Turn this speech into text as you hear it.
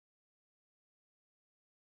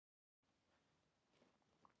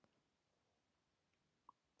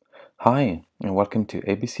Hi, and welcome to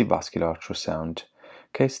ABC Vascular Ultrasound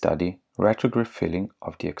case study retrograde filling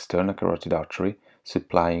of the external carotid artery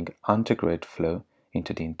supplying antegrade flow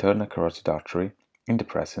into the internal carotid artery in the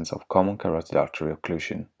presence of common carotid artery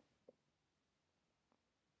occlusion.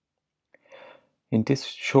 In this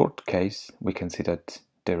short case, we can see that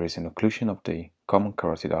there is an occlusion of the common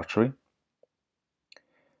carotid artery.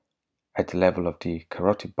 At the level of the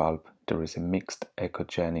carotid bulb, there is a mixed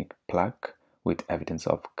echogenic plaque with evidence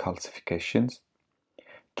of calcifications.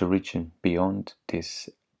 The region beyond this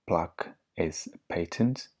plaque is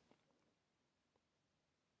patent.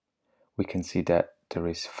 We can see that there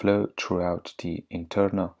is flow throughout the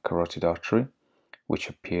internal carotid artery, which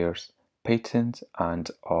appears patent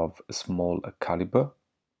and of small caliber.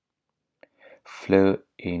 Flow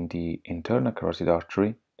in the internal carotid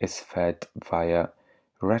artery is fed via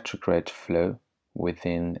retrograde flow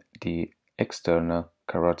within the external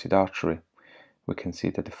carotid artery. We can see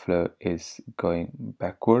that the flow is going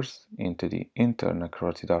backwards into the internal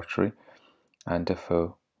carotid artery, and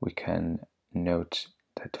therefore we can note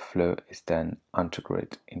that the flow is then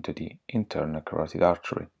antegrade into the internal carotid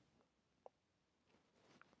artery.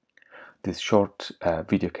 This short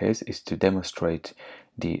video case is to demonstrate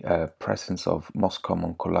the presence of most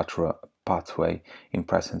common collateral pathway in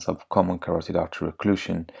presence of common carotid artery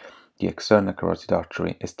occlusion. The external carotid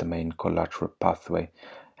artery is the main collateral pathway.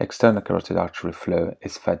 External carotid artery flow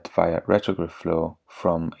is fed via retrograde flow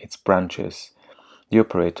from its branches. The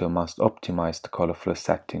operator must optimize the color flow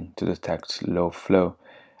setting to detect low flow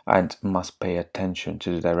and must pay attention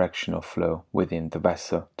to the direction of flow within the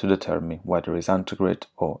vessel to determine whether it is antegrade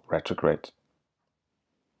or retrograde.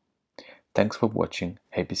 Thanks for watching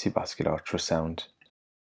ABC Vascular Ultrasound.